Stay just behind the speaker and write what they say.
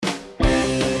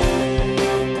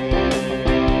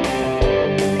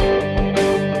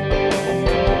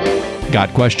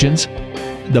Got questions?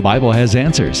 The Bible has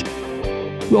answers.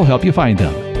 We'll help you find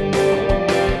them.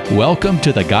 Welcome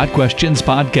to the Got Questions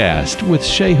podcast with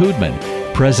Shea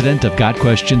Hoodman, president of Got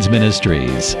Questions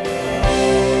Ministries.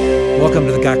 Welcome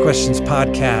to the Got Questions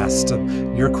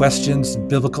podcast. Your questions,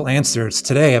 biblical answers.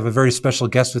 Today, I have a very special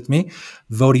guest with me,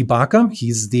 Voddie Baucham.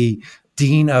 He's the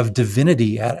Dean of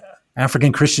Divinity at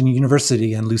African Christian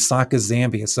University in Lusaka,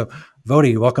 Zambia. So,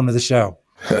 Voddie, welcome to the show.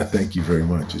 Thank you very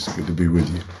much. It's good to be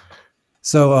with you.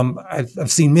 So,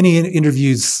 I've seen many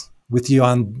interviews with you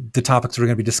on the topics we're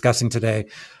going to be discussing today.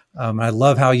 I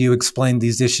love how you explain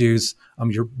these issues.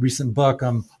 Your recent book,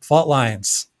 Fault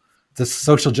Lines, the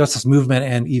Social Justice Movement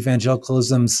and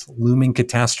Evangelicalism's Looming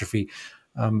Catastrophe,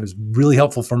 is really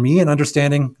helpful for me in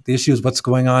understanding the issues, what's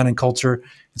going on in culture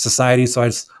and society. So I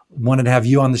just wanted to have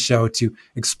you on the show to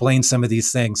explain some of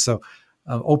these things. So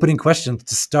opening question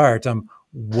to start,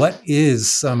 what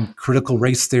is critical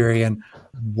race theory and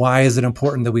why is it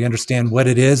important that we understand what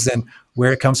it is and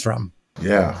where it comes from?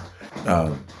 Yeah,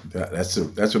 that's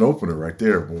an opener right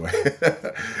there, boy.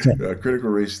 Critical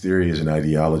race theory is an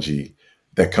ideology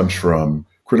that comes from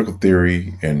critical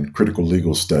theory and critical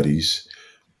legal studies,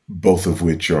 both of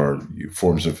which are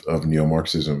forms of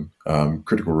neo-Marxism.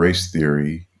 Critical race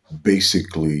theory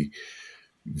basically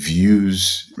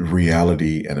views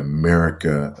reality and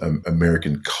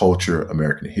American culture,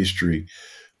 American history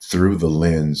through the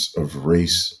lens of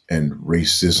race and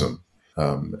racism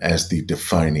as the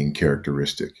defining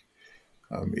characteristic.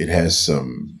 It has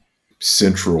some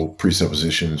central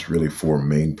presuppositions, really four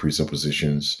main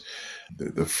presuppositions.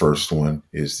 The first one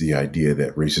is the idea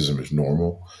that racism is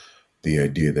normal, the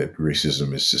idea that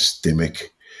racism is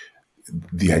systemic,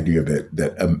 the idea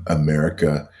that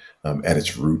America, at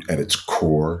its root, at its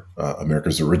core,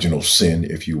 America's original sin,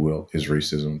 if you will, is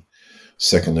racism.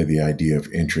 Secondly, the idea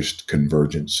of interest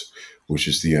convergence, which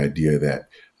is the idea that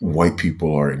white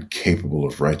people are incapable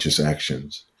of righteous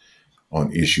actions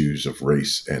on issues of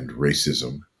race and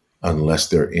racism unless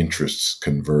their interests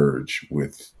converge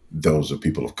with those of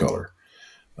people of color.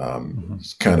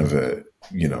 It's kind of a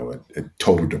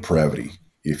total depravity,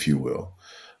 if you will.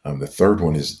 The third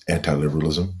one is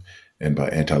anti-liberalism. And by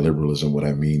anti-liberalism, what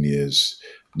I mean is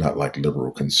not like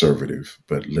liberal conservative,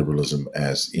 but liberalism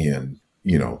as in,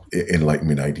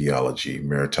 Enlightenment ideology,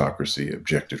 meritocracy,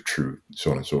 objective truth, so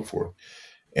on and so forth.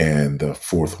 And the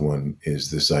fourth one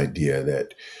is this idea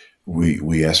that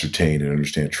we ascertain and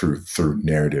understand truth through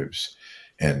narratives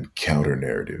and counter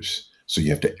narratives. So you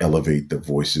have to elevate the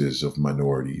voices of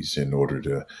minorities in order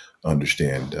to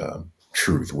understand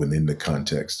truth within the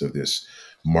context of this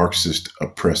Marxist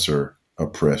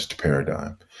oppressed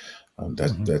paradigm.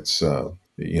 That's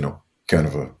kind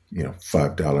of a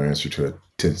 $5 answer to a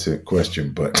 10-cent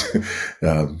question, but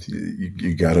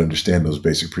you got to understand those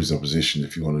basic presuppositions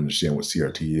if you want to understand what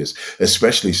CRT is,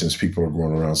 especially since people are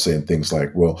going around saying things like,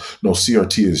 well, no,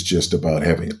 CRT is just about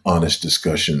having honest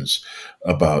discussions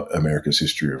about America's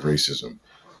history of racism.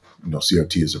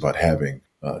 CRT is about having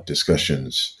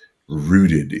discussions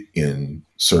rooted in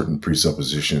certain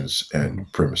presuppositions and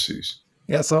premises.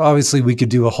 Yeah, so obviously we could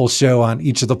do a whole show on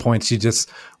each of the points you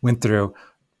just went through.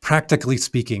 Practically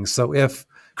speaking, so if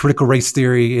critical race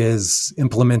theory is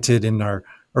implemented in our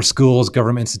schools,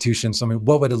 government institutions,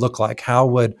 what would it look like? How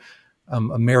would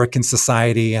American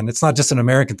society, and it's not just an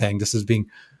American thing, this is being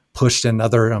pushed in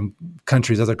other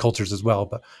countries, other cultures as well,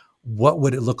 but what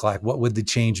would it look like? What would the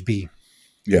change be?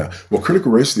 Yeah, well,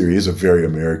 critical race theory is a very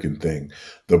American thing.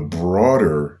 The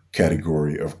broader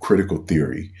category of critical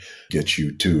theory gets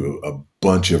you to a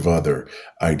bunch of other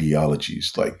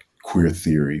ideologies like queer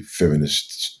theory,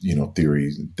 feminist,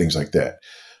 theories, and things like that,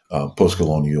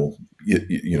 post-colonial,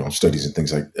 studies and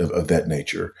things like of that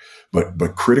nature.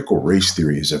 But critical race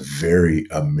theory is a very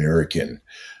American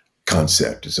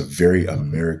concept. It's a very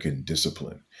American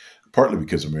discipline, partly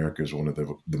because America is one of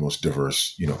the most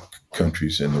diverse,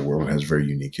 countries in the world, has very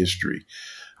unique history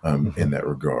in that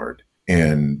regard.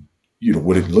 And,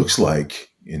 what it looks like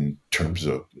in terms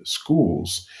of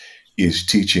schools is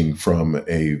teaching from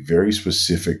a very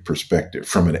specific perspective,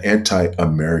 from an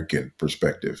anti-American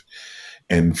perspective,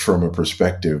 and from a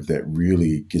perspective that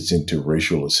really gets into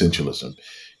racial essentialism.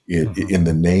 In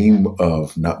the name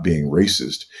of not being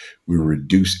racist, we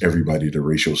reduce everybody to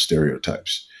racial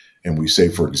stereotypes. And we say,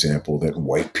 for example, that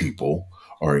white people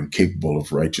are incapable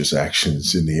of righteous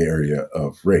actions in the area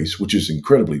of race, which is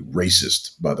incredibly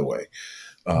racist, by the way,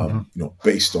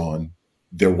 based on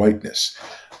their whiteness.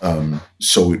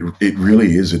 So it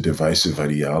really is a divisive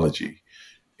ideology.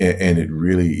 And it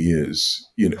really is,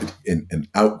 an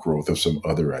outgrowth of some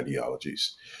other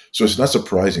ideologies. So it's not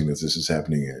surprising that this is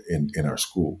happening in our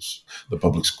schools. The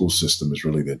public school system is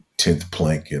really the 10th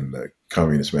plank in the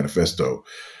Communist Manifesto.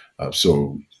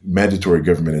 So mandatory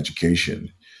government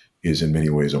education is in many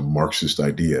ways a Marxist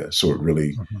idea. So it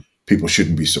really, people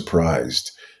shouldn't be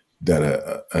surprised that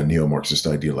a neo-Marxist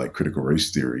idea like critical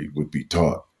race theory would be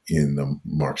taught in the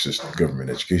Marxist government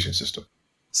education system.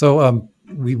 So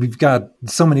we've got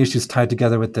so many issues tied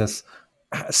together with this.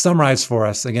 Summarize for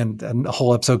us, again, a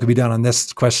whole episode could be done on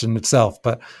this question itself,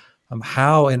 but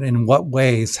how and in what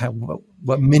ways,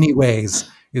 what many ways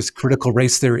is critical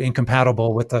race theory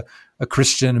incompatible with a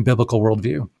Christian and biblical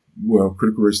worldview? Well,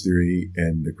 critical race theory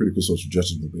and the critical social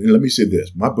justice movement. And let me say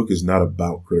this, my book is not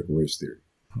about critical race theory.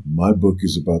 My book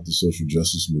is about the social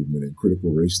justice movement, and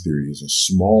critical race theory is a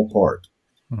small part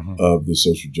of the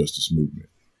social justice movement.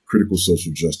 Critical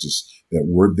social justice, that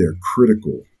word there,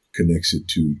 critical, connects it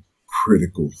to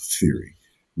critical theory,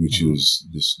 which is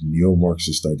this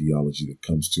neo-Marxist ideology that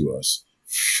comes to us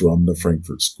from the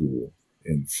Frankfurt School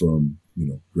and from,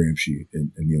 Gramsci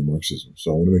and neo-Marxism.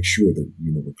 So I want to make sure that,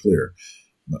 we're clear.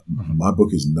 My book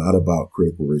is not about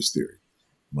critical race theory.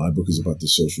 My book is about the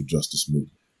social justice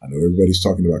movement. I know everybody's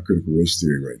talking about critical race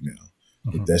theory right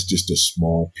now, but that's just a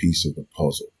small piece of the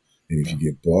puzzle. And if you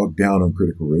get bogged down on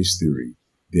critical race theory,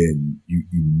 then you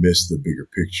miss the bigger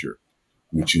picture,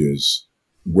 which is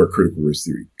where critical race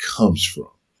theory comes from.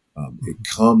 It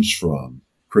comes from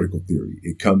critical theory.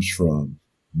 It comes from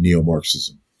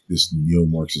neo-Marxism, this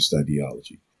neo-Marxist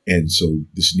ideology. And so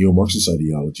this neo-Marxist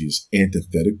ideology is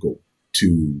antithetical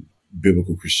to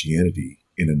biblical Christianity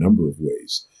in a number of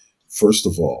ways. First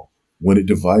of all, when it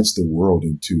divides the world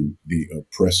into the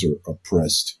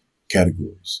oppressor-oppressed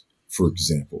categories. For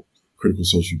example, critical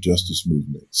social justice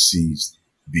movement sees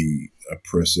the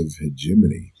oppressive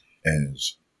hegemony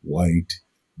as white,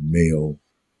 male,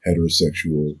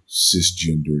 heterosexual,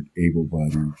 cisgendered,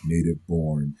 able-bodied,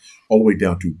 native-born, all the way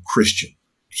down to Christian.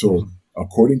 So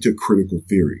according to critical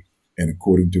theory and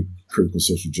according to critical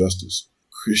social justice,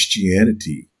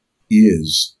 Christianity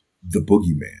is the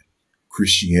boogeyman.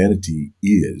 Christianity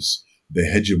is the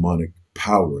hegemonic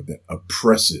power that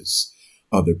oppresses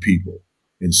other people.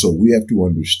 And so we have to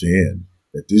understand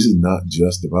that this is not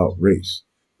just about race.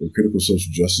 The critical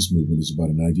social justice movement is about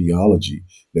an ideology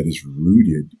that is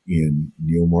rooted in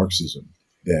neo-Marxism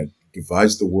that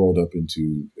divides the world up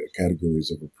into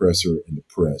categories of oppressor and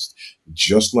oppressed.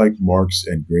 Just like Marx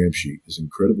and Gramsci is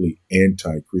incredibly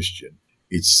anti-Christian.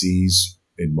 It sees,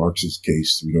 in Marx's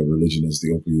case, religion as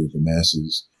the opiate of the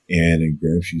masses. And in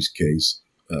Gramsci's case,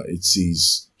 it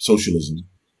sees socialism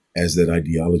as that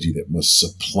ideology that must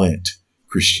supplant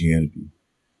Christianity.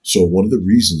 So one of the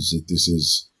reasons that this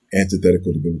is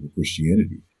antithetical to biblical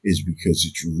Christianity is because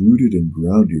it's rooted and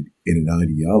grounded in an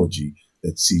ideology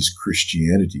that sees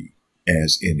Christianity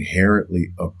as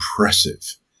inherently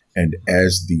oppressive and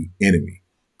as the enemy.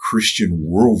 Christian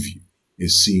worldview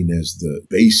is seen as the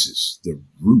basis, the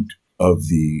root of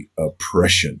the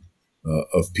oppression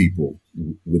of people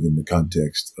within the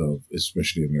context of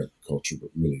especially American culture,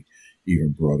 but really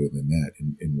even broader than that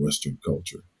in Western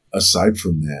culture. Aside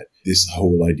from that, this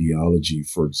whole ideology,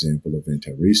 for example, of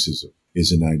anti-racism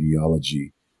is an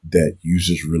ideology that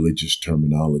uses religious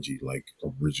terminology like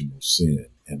original sin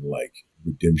and like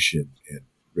redemption and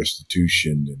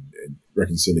restitution and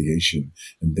reconciliation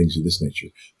and things of this nature.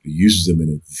 It uses them in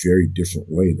a very different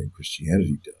way than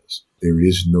Christianity does. There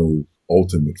is no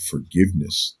ultimate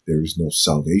forgiveness. There is no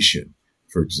salvation,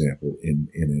 for example, in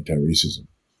anti-racism.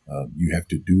 You have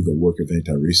to do the work of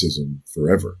anti-racism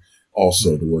forever.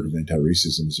 Also, the work of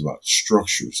anti-racism is about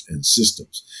structures and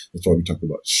systems. That's why we talk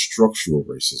about structural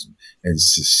racism and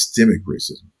systemic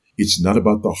racism. It's not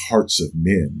about the hearts of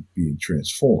men being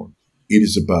transformed. It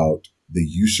is about the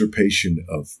usurpation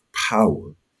of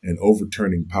power and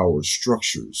overturning power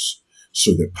structures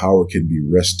so that power can be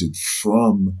wrested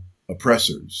from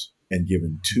oppressors and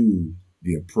given to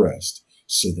the oppressed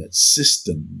so that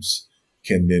systems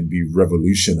can then be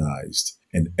revolutionized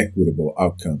and equitable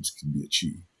outcomes can be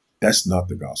achieved. That's not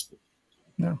the gospel.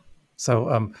 No.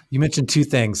 So you mentioned two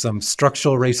things,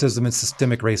 structural racism and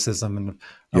systemic racism. And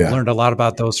I've learned a lot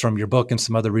about those from your book and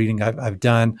some other reading I've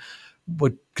done.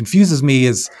 What confuses me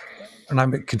is,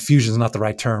 confusion is not the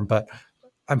right term, but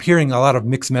I'm hearing a lot of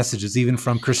mixed messages, even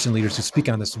from Christian leaders who speak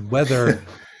on this, whether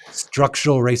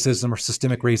structural racism or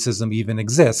systemic racism even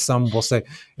exists. Some will say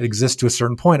it exists to a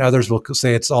certain point. Others will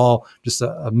say it's all just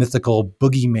a mythical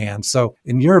boogeyman. So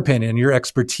in your opinion, your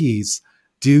expertise,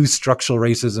 do structural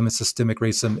racism and systemic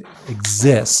racism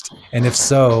exist? And if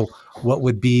so, what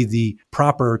would be the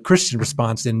proper Christian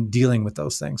response in dealing with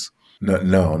those things?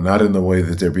 No, not in the way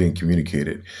that they're being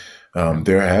communicated.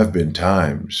 There have been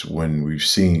times when we've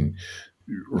seen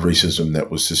racism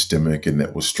that was systemic and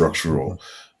that was structural.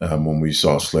 when we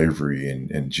saw slavery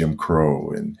and Jim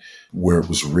Crow, and where it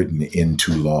was written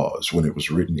into laws, when it was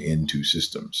written into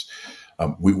systems.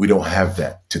 We don't have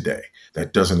that today.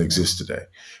 That doesn't exist today.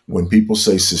 When people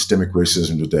say systemic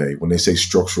racism today, when they say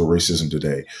structural racism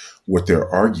today, what they're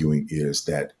arguing is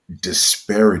that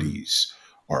disparities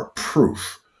are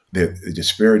proof, that the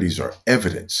disparities are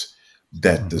evidence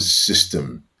that the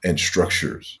system and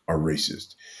structures are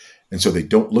racist. And so they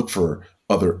don't look for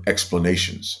other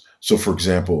explanations. So, for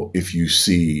example, if you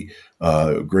see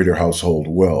greater household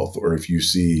wealth, or if you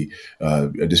see a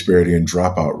disparity in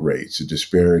dropout rates, a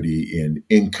disparity in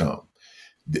income,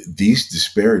 these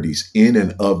disparities in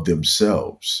and of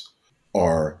themselves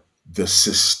are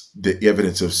the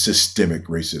evidence of systemic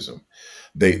racism.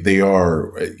 They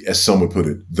are, as some would put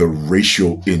it, the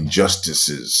racial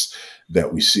injustices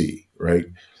that we see, right?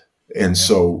 And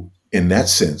so, in that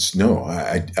sense, no,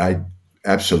 I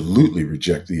absolutely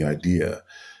reject the idea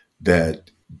that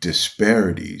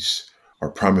disparities are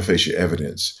prima facie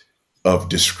evidence of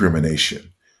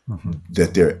discrimination,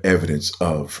 that they're evidence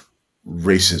of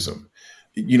racism.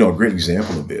 You know, a great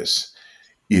example of this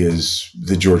is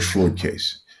the George Floyd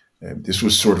case. And this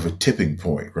was sort of a tipping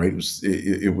point, right?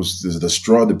 It was the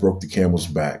straw that broke the camel's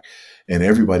back. And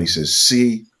everybody says,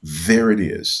 see, there it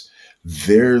is.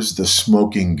 There's the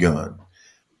smoking gun.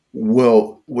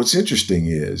 Well, what's interesting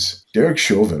is Derek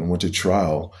Chauvin went to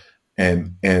trial,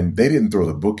 and they didn't throw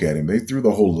the book at him. They threw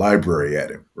the whole library at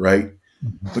him, right?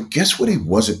 But guess what he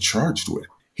wasn't charged with?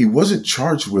 He wasn't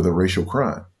charged with a racial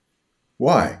crime.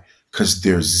 Why? Because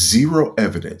there's zero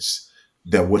evidence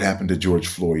that what happened to George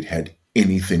Floyd had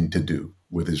anything to do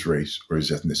with his race or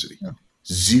his ethnicity. Yeah.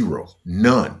 Zero.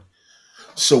 None.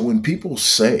 So when people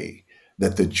say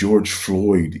that the George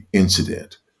Floyd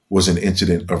incident was an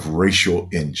incident of racial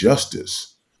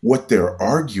injustice, what they're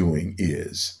arguing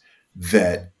is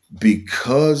that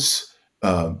because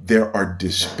there are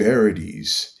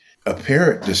disparities,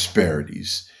 apparent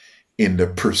disparities in the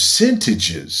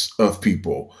percentages of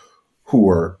people who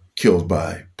are killed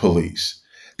by police,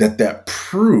 that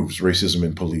proves racism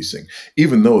in policing,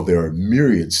 even though there are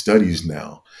myriad studies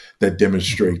now that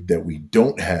demonstrate that we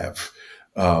don't have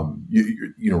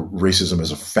racism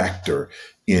as a factor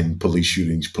in police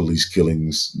shootings, police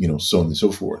killings, so on and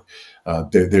so forth.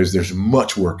 There's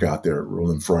much work out there,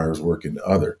 Roland Fryer's work and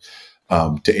other,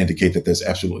 to indicate that that's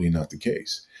absolutely not the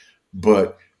case.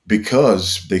 But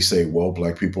because they say, well,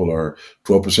 Black people are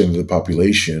 12% of the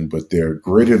population, but they're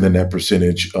greater than that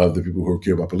percentage of the people who are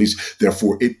killed by police,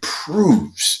 therefore it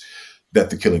proves that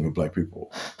the killing of Black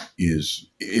people is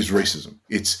racism.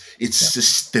 It's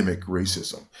systemic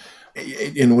racism.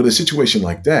 And with a situation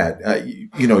like that,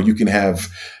 you can have,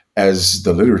 as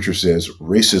the literature says,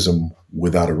 racism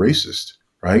without a racist,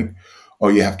 right?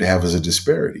 All you have to have is a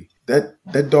disparity.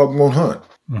 That dog won't hunt.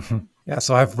 Mm-hmm. Yeah.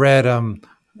 So I've read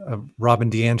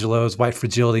Robin DiAngelo's White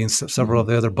Fragility and several of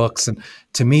the other books. And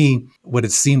to me, what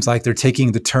it seems like they're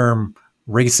taking the term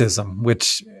racism,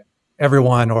 which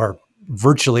everyone or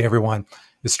virtually everyone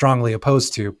is strongly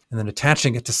opposed to, and then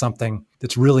attaching it to something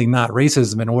that's really not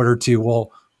racism in order to,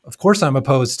 well, of course I'm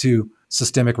opposed to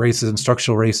systemic racism,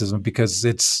 structural racism, because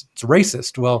it's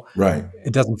racist. Well, right.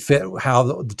 It doesn't fit how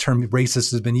the term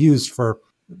racist has been used for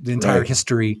the entire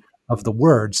history of the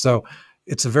word. So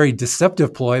it's a very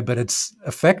deceptive ploy, but it's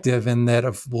effective in that,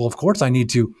 of course I need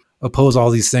to oppose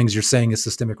all these things you're saying is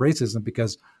systemic racism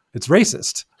because it's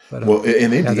racist. But,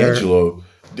 and then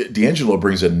DiAngelo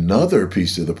brings another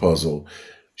piece to the puzzle.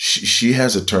 She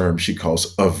has a term she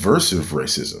calls aversive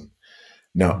racism.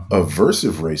 Now,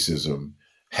 aversive racism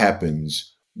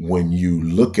happens when you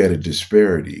look at a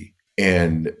disparity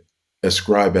and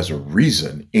ascribe as a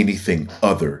reason anything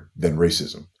other than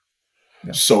racism.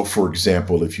 Yeah. So, for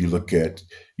example, if you look at,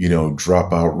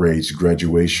 dropout rates,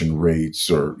 graduation rates,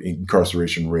 or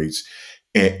incarceration rates,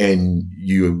 and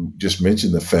you just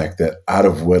mentioned the fact that out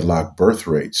of wedlock birth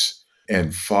rates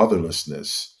and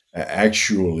fatherlessness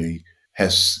actually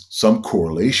has some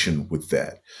correlation with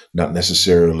that, not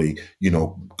necessarily,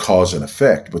 cause and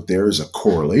effect, but there is a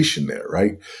correlation there,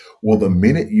 right? Well, the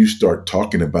minute you start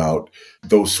talking about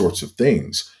those sorts of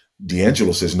things,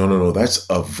 DiAngelo says, no, that's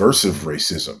aversive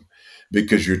racism,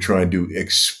 because you're trying to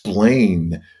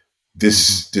explain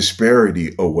this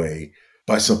disparity away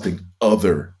by something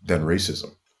other than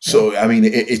racism. So, I mean,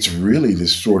 it's really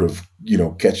this sort of,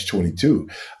 catch-22.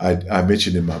 I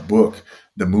mentioned in my book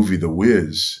the movie The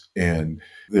Wiz, and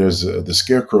there's the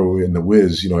Scarecrow in The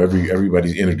Wiz.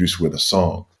 Everybody's introduced with a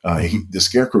song. The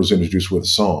Scarecrow is introduced with a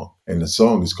song, and the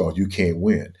song is called "You Can't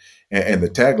Win." And the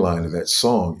tagline of that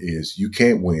song is, "You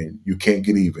can't win, you can't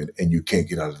get even, and you can't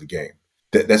get out of the game."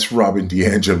 That's Robin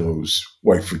DiAngelo's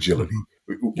White Fragility.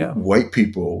 Yeah. White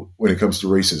people, when it comes to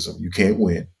racism, you can't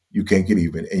win, you can't get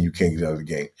even, and you can't get out of the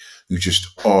game. You just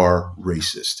are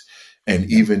racist. And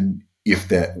even if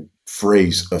that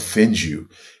phrase offends you,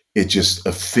 it just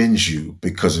offends you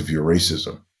because of your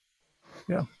racism.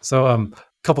 Yeah. So a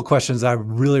couple questions I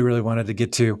really, really wanted to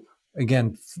get to.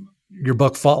 Again, your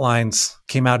book Fault Lines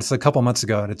came out just a couple months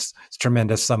ago, and it's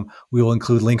tremendous. We will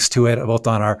include links to it both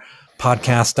on our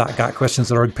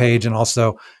podcast.gotquestions.org page and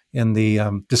also in the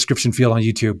description field on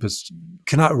YouTube.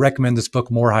 Cannot recommend this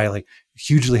book more highly.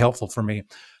 Hugely helpful for me.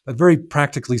 But very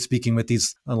practically speaking, with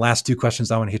these last two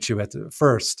questions I want to hit you at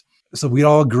first. So we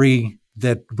all agree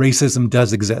that racism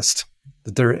does exist,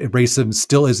 that racism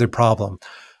still is a problem.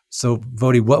 So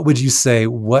Voddie, what would you say,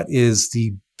 what is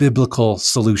the biblical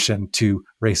solution to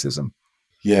racism?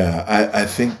 Yeah, I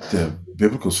think the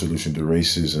biblical solution to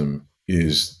racism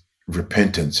is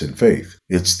repentance and faith.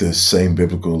 It's the same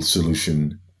biblical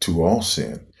solution to all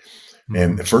sin. Mm-hmm.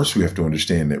 And first we have to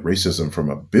understand that racism from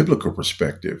a biblical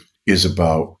perspective is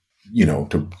about,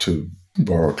 to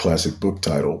borrow a classic book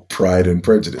title, Pride and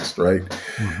Prejudice, right?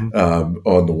 Mm-hmm.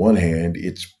 On the one hand,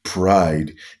 it's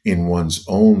pride in one's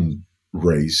own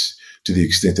race to the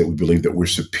extent that we believe that we're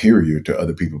superior to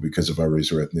other people because of our race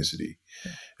or ethnicity,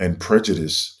 and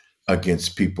prejudice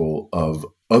against people of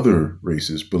other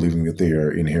races, believing that they are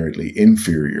inherently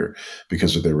inferior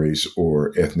because of their race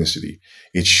or ethnicity.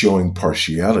 It's showing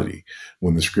partiality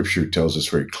when the scripture tells us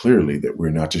very clearly that we're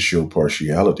not to show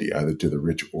partiality either to the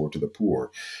rich or to the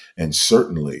poor. And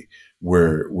certainly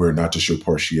we're not to show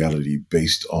partiality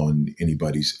based on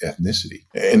anybody's ethnicity.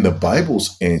 And the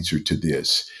Bible's answer to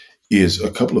this is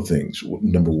a couple of things.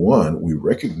 Number one, we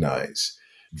recognize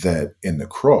that in the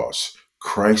cross,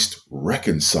 Christ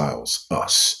reconciles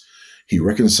us. He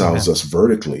reconciles us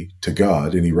vertically to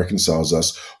God, and he reconciles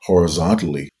us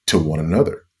horizontally to one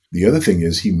another. The other thing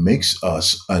is he makes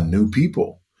us a new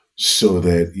people, so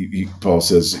that Paul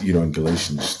says, in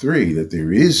Galatians 3, that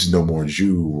there is no more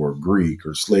Jew or Greek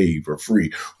or slave or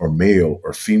free or male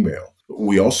or female.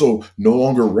 We also no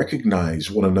longer recognize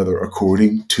one another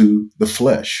according to the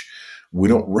flesh. We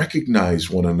don't recognize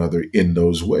one another in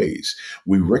those ways.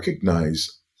 We recognize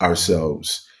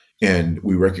ourselves and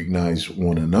we recognize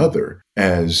one another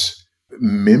as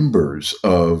members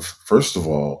of, first of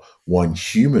all, one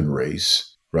human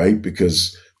race, right?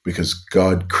 Because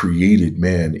God created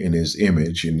man in his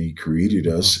image and he created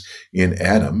us in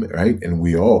Adam, right? And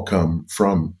we all come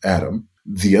from Adam.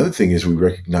 The other thing is we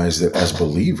recognize that as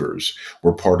believers,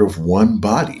 we're part of one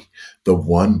body, the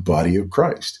one body of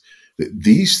Christ.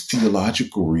 These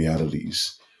theological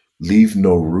realities leave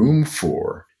no room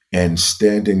for and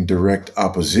stand in direct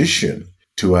opposition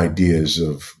to ideas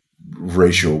of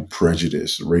racial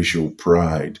prejudice, racial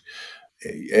pride.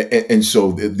 And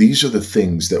so these are the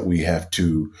things that we have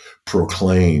to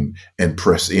proclaim and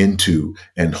press into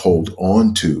and hold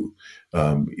on to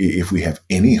if we have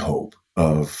any hope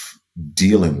of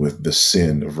dealing with the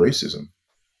sin of racism.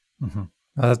 Mm-hmm.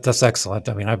 That's excellent.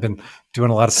 I mean, I've been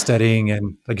doing a lot of studying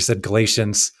in, like you said,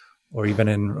 Galatians, or even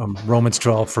in Romans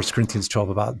 12, 1 Corinthians 12,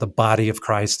 about the body of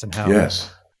Christ and how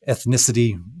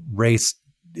ethnicity, race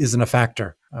isn't a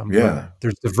factor.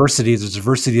 There's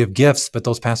diversity of gifts, but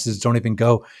those passages don't even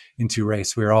go into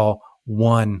race. We're all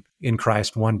one in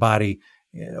Christ, one body,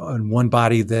 and one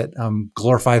body that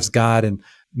glorifies God and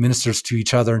ministers to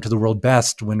each other and to the world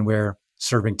best when we're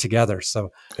serving together.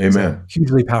 So Amen. It's a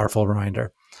hugely powerful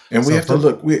reminder. And we have to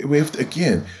look, we have to,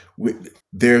 again,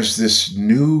 there's this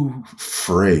new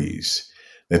phrase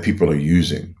that people are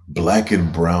using, black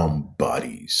and brown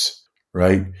bodies,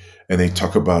 right? And they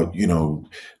talk about,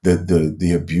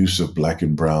 the abuse of black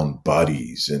and brown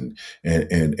bodies and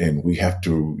we have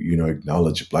to,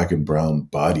 acknowledge black and brown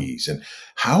bodies, and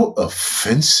how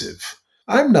offensive.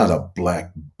 I'm not a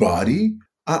black body.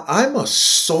 I'm a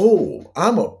soul.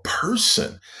 I'm a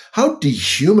person. How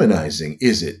dehumanizing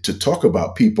is it to talk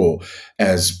about people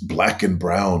as black and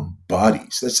brown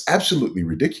bodies? That's absolutely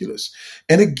ridiculous.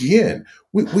 And again,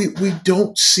 we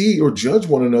don't see or judge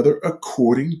one another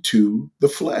according to the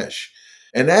flesh.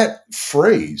 And that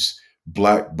phrase,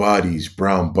 black bodies,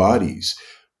 brown bodies,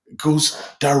 goes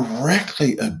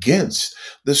directly against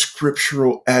the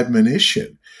scriptural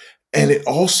admonition. And it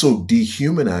also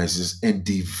dehumanizes and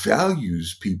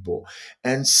devalues people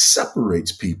and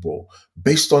separates people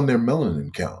based on their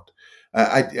melanin count.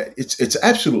 It's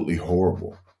absolutely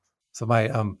horrible. So my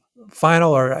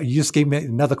final, or you just gave me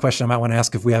another question I might want to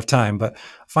ask if we have time, but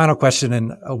final question,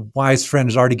 and a wise friend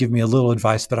has already given me a little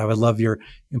advice, but I would love your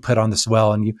input on this as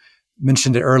well. And you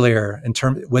mentioned it earlier in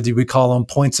terms, whether we call them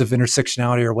points of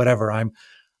intersectionality or whatever. I'm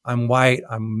white,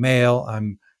 I'm male,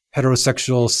 I'm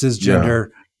heterosexual,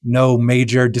 cisgender. no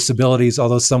major disabilities,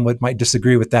 although some might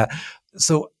disagree with that.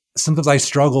 So sometimes I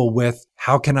struggle with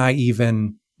how can I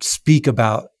even speak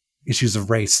about issues of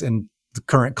race in the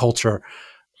current culture.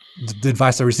 The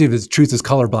advice I received is truth is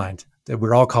colorblind, that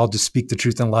we're all called to speak the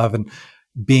truth in love, and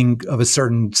being of a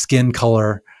certain skin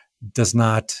color does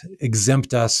not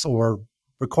exempt us or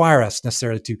require us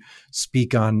necessarily to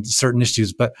speak on certain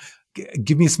issues. But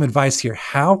give me some advice here.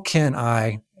 How can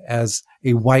I, as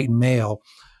a white male,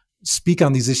 speak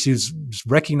on these issues,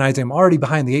 recognizing I'm already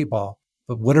behind the eight ball?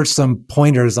 But what are some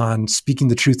pointers on speaking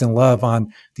the truth in love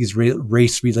on these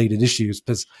race-related issues?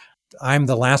 Because I'm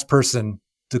the last person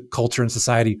the culture and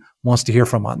society wants to hear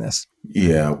from on this.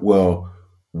 Yeah, well,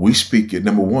 we speak,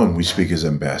 number one, we speak as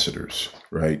ambassadors,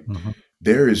 right? Mm-hmm.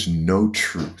 There is no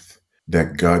truth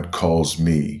that God calls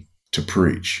me to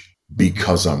preach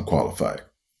because I'm qualified.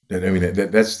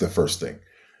 That's the first thing.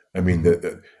 I mean,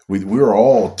 we're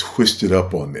all twisted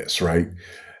up on this, right?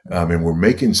 And we're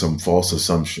making some false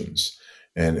assumptions.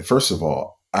 And first of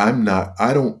all, I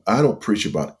don't preach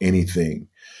about anything.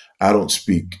 I don't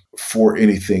speak for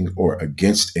anything or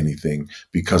against anything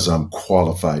because I'm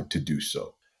qualified to do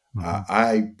so. Mm-hmm.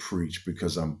 I preach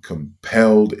because I'm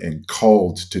compelled and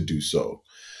called to do so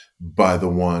by the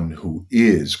one who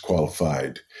is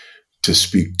qualified to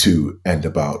speak to and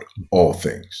about all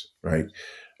things, right?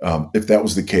 If that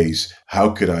was the case, how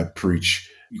could I preach?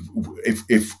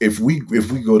 If we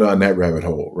go down that rabbit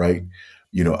hole, right?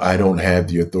 I don't have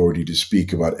the authority to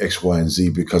speak about X, Y, and Z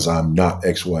because I'm not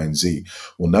X, Y, and Z.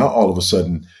 Well, now all of a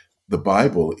sudden, the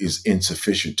Bible is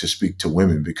insufficient to speak to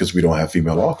women because we don't have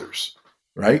female authors,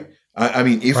 right?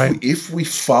 If we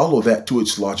follow that to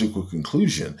its logical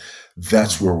conclusion,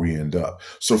 that's where we end up.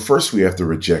 So first, we have to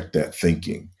reject that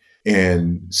thinking.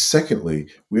 And secondly,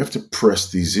 we have to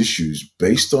press these issues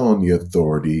based on the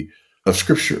authority of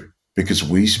Scripture, because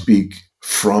we speak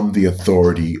from the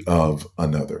authority of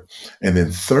another. And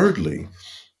then thirdly,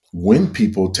 when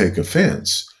people take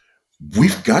offense,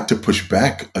 we've got to push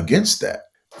back against that.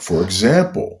 For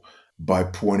example, by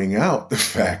pointing out the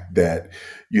fact that,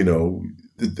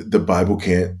 the Bible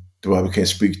can't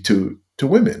speak to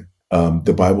women.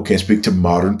 The Bible can't speak to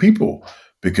modern people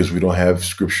because we don't have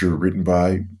Scripture written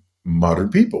by modern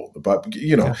people. The Bible,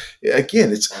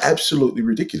 again, it's absolutely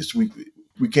ridiculous. We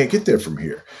can't get there from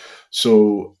here.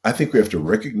 So I think we have to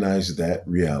recognize that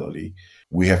reality.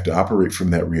 We have to operate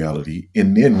from that reality.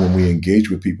 And then when we engage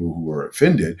with people who are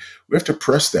offended, we have to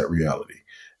press that reality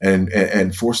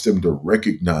and force them to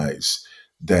recognize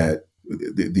that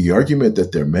the argument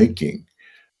that they're making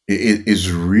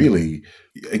is really,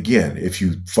 again, if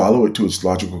you follow it to its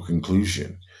logical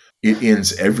conclusion, it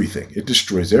ends everything. It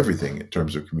destroys everything in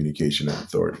terms of communication and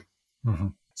authority. Mm-hmm.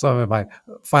 So my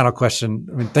final question,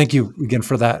 thank you again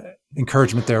for that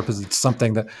encouragement there, because it's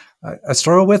something that I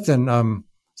struggle with. And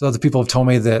so other people have told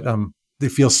me that they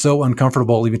feel so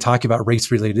uncomfortable even talking about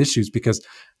race-related issues because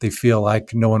they feel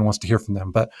like no one wants to hear from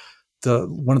them. But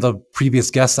one of the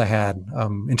previous guests I had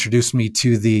introduced me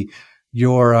to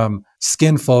your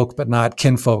skin folk, but not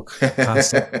kinfolk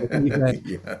concept.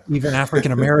 Even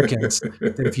African Americans,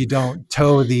 that if you don't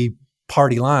toe the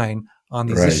party line on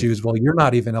these issues, well, you're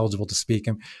not even eligible to speak.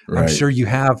 And I'm sure you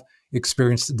have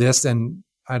experienced this. And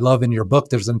I love in your book,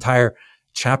 there's an entire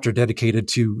chapter dedicated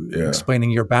to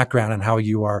explaining your background and how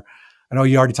you are. I know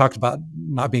you already talked about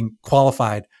not being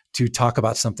qualified to talk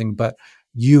about something, but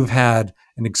you've had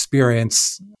an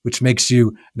experience which makes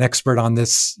you an expert on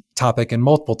this topic and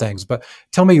multiple things. But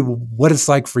tell me what it's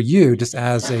like for you, just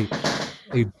as a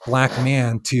Black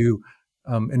man, to,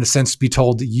 in a sense, be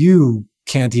told that you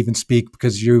can't even speak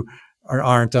because you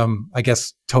aren't, I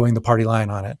guess, towing the party line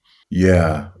on it.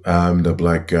 Yeah, I'm the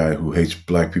Black guy who hates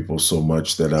Black people so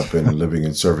much that I've been living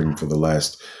and serving for the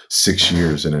last 6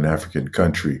 years in an African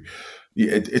country.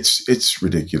 It's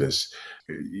ridiculous.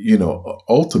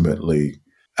 Ultimately,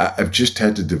 I've just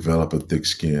had to develop a thick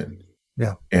skin.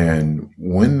 Yeah. And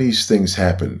when these things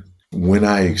happen, when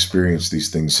I experience these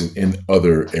things in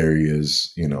other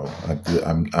areas,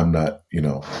 I'm not,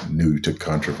 new to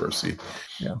controversy.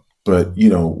 Yeah. But,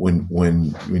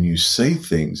 when you say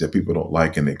things that people don't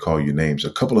like and they call you names,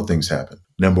 a couple of things happen.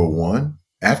 Number one,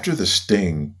 after the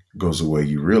sting goes away,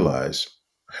 you realize,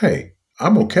 hey,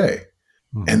 I'm okay.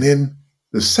 Mm-hmm. And then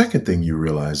the second thing you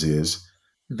realize is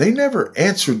they never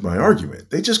answered my argument.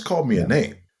 They just called me a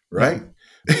name, right?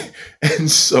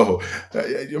 And so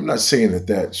I'm not saying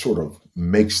that sort of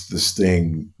makes the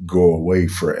sting go away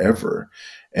forever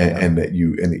and that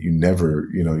you never,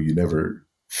 you never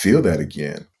feel that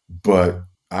again. But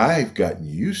I've gotten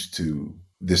used to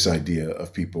this idea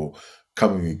of people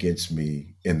coming against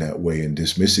me in that way and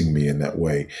dismissing me in that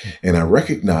way. And I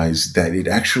recognize that it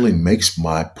actually makes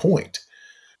my point.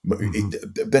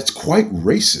 That's quite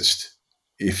racist.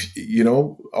 If,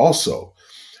 also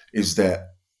is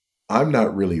that I'm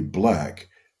not really Black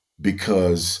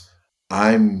because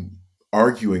I'm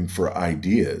arguing for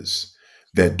ideas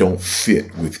that don't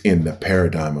fit within the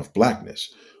paradigm of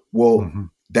Blackness. Well,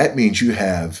 that means you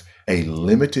have a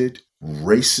limited,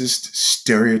 racist,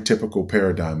 stereotypical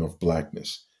paradigm of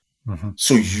Blackness.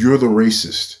 So you're the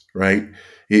racist, right?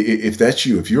 If that's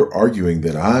you, if you're arguing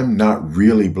that I'm not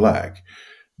really Black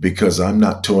because I'm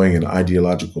not towing an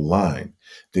ideological line,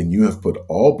 then you have put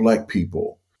all Black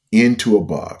people into a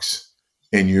box,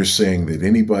 and you're saying that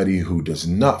anybody who does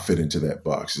not fit into that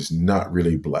box is not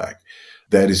really Black.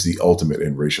 That is the ultimate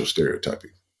in racial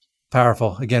stereotyping.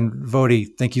 Powerful. Again, Voddie,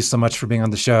 thank you so much for being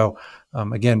on the show.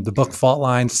 Again, the book Fault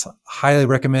Lines, highly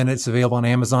recommend it. It's available on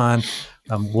Amazon.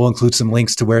 We'll include some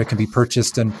links to where it can be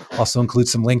purchased, and also include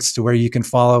some links to where you can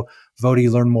follow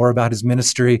Voddie, learn more about his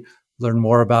ministry, learn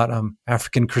more about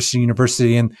African Christian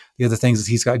University and the other things that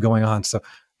he's got going on. So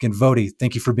again, Voddie,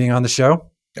 thank you for being on the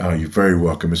show. Oh, you're very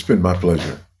welcome. It's been my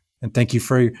pleasure. And thank you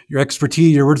for your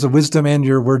expertise, your words of wisdom, and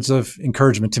your words of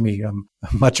encouragement to me.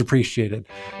 Much appreciated.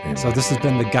 Amen. So this has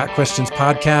been the Got Questions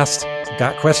podcast.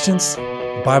 Got questions?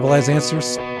 The Bible has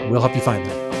answers. We'll help you find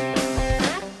them.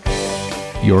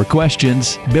 Your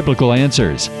questions, biblical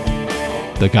answers.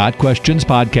 The Got Questions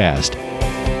podcast.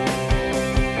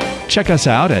 Check us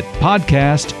out at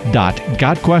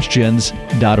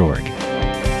podcast.gotquestions.org.